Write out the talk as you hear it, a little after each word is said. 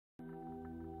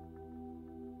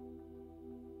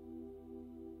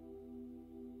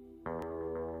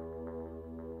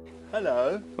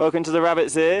Hello. Welcome to the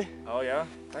rabbits here. Oh yeah,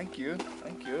 thank you,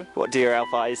 thank you. What do your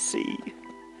elf eyes see?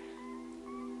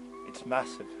 It's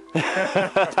massive.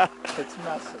 It's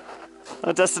massive.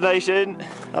 Our destination,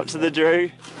 up to the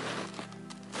Drew.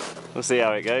 We'll see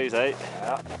how it goes, eh?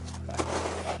 Yeah.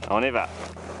 On it back.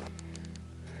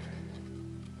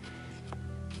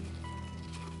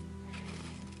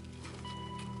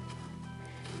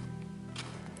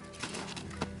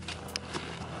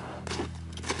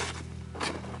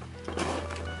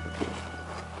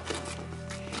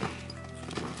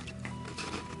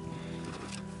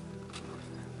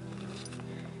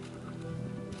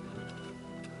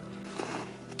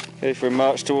 Go for a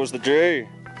march towards the Drew.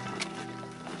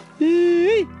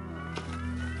 Yee!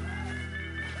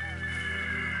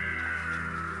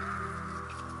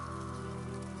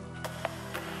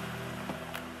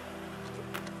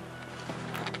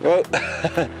 Well,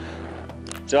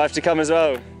 do I have to come as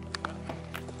well?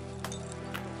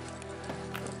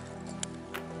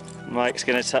 Mike's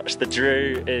going to touch the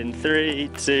Drew in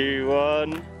 3, 2,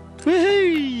 1.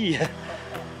 Woohoo!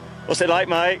 What's it like,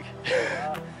 Mike?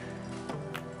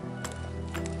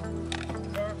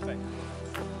 Perfect.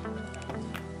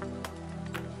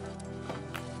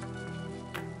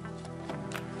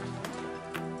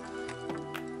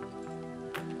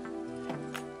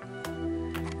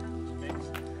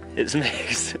 It's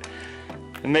mixed.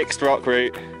 A mixed rock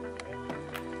route.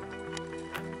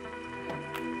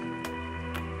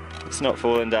 It's not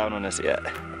fallen down on us yet.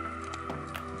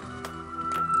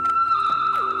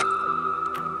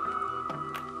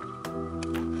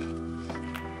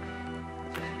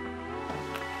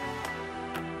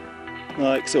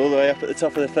 Mike's all the way up at the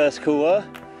top of the first couloir,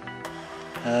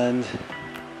 and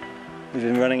we've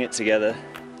been running it together.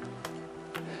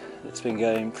 It's been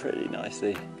going pretty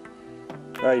nicely.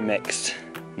 Very mixed,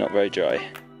 not very dry.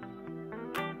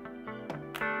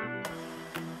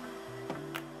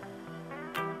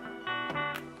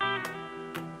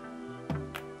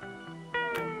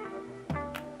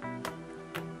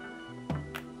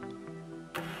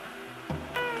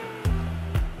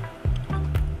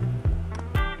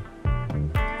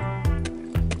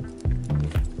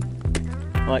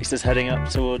 Mike's just heading up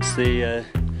towards the,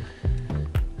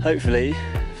 hopefully,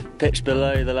 pitch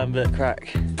below the Lambert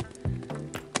Crack.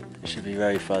 It should be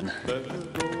very fun.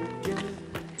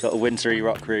 Got a wintry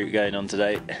rock route going on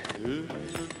today. And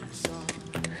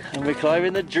we're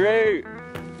climbing the Drew!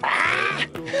 Ah!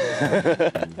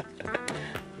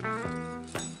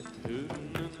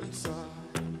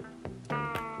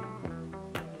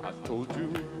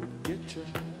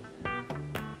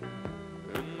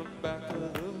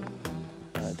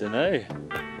 I don't know.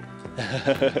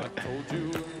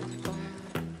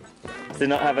 Does it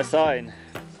not have a sign?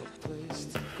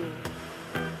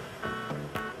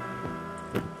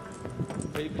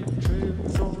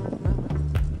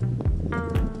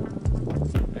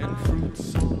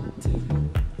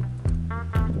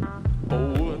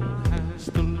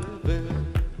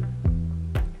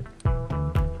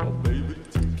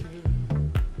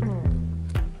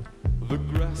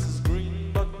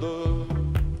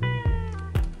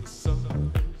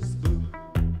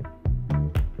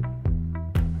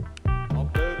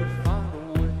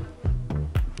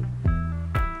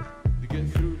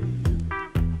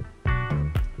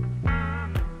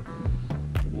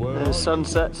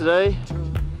 Sunset today.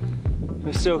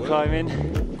 We're still climbing.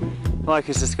 Mike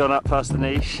has just gone up past the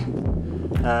niche.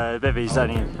 Bivi's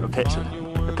only a pitch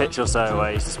or so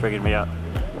away. He's just bringing me up.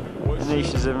 The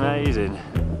niche is amazing.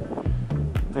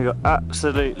 We got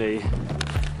absolutely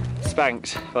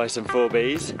spanked by some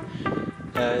 4Bs.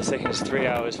 It's taken us 3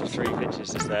 hours for 3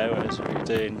 pitches just there, whereas we were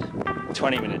doing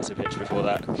 20 minutes a pitch before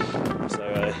that.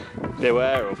 So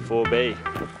beware of 4B.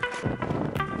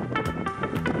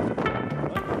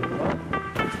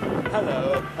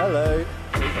 Hello. Hello.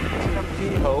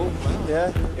 Keyhole. Yeah?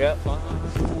 Yeah.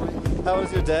 How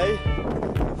was your day?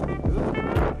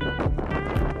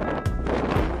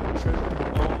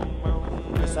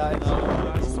 Sat in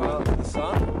the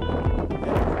sun.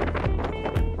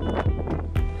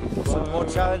 Some more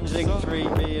challenging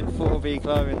 3B and 4B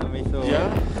climbing than we thought.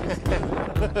 Yeah.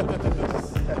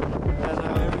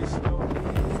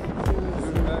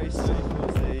 Very small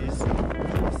courses.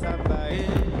 Sandbag,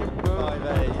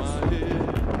 5As.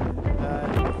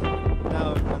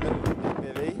 Now I'm on the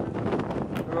bivi.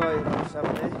 Right,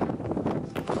 Chamonix.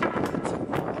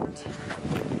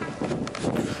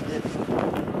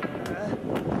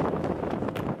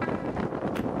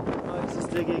 Mike's just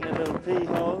digging a little pee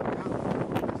hole.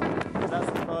 That's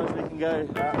as far as we can go.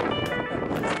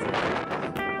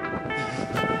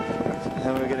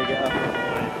 And we're going to get up.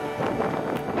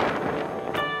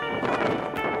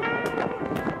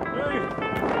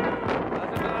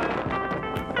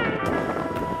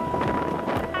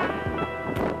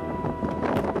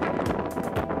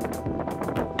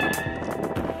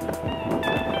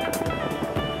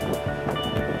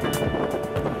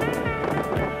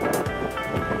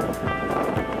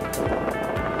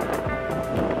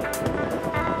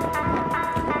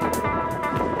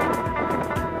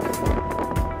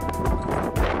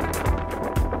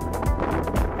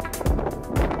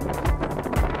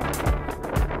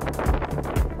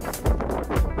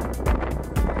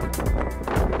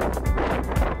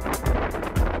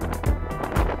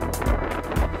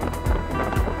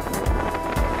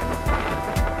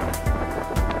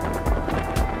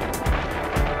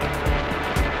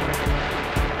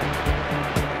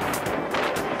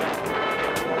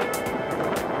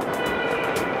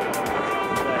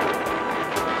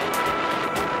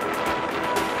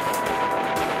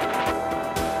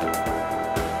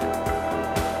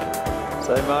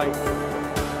 So Mike,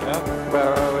 Yeah.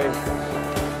 where are we? 2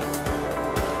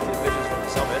 pictures from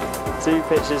the summit. 2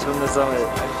 pictures from the summit.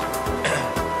 Nice.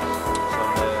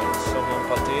 Some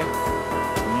Petit.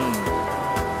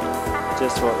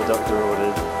 Just what the doctor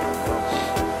ordered.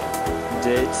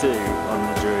 Day 2 on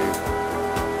the Drus.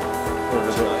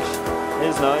 It's nice.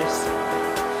 It is nice.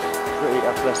 Pretty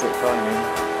athletic climbing,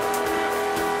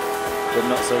 but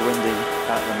not so windy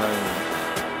at the moment.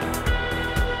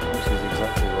 Which is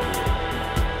exactly what we want.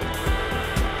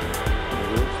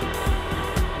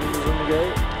 Who's on the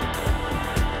gate?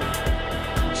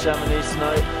 Chamonix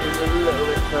tonight is a little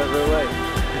bit further away.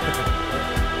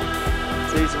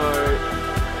 See you tomorrow.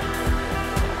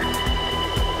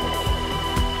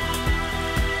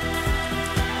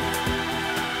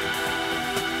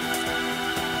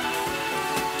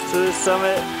 To the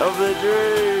summit of the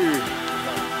Drus!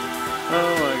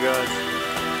 Oh my god.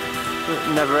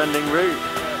 Never ending route.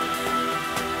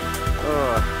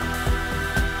 Oh.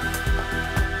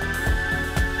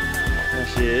 There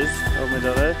she is, old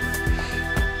Madonna.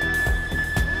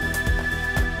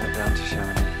 Back down to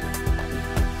Chamonix.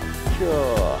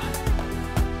 Cool.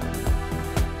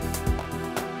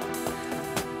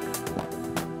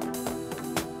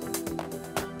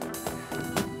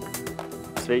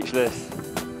 Speechless.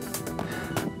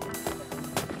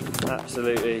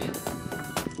 Absolutely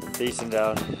beaten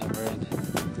down. I'm ruined.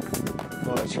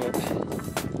 What a trip.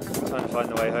 Trying to find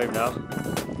the way home now.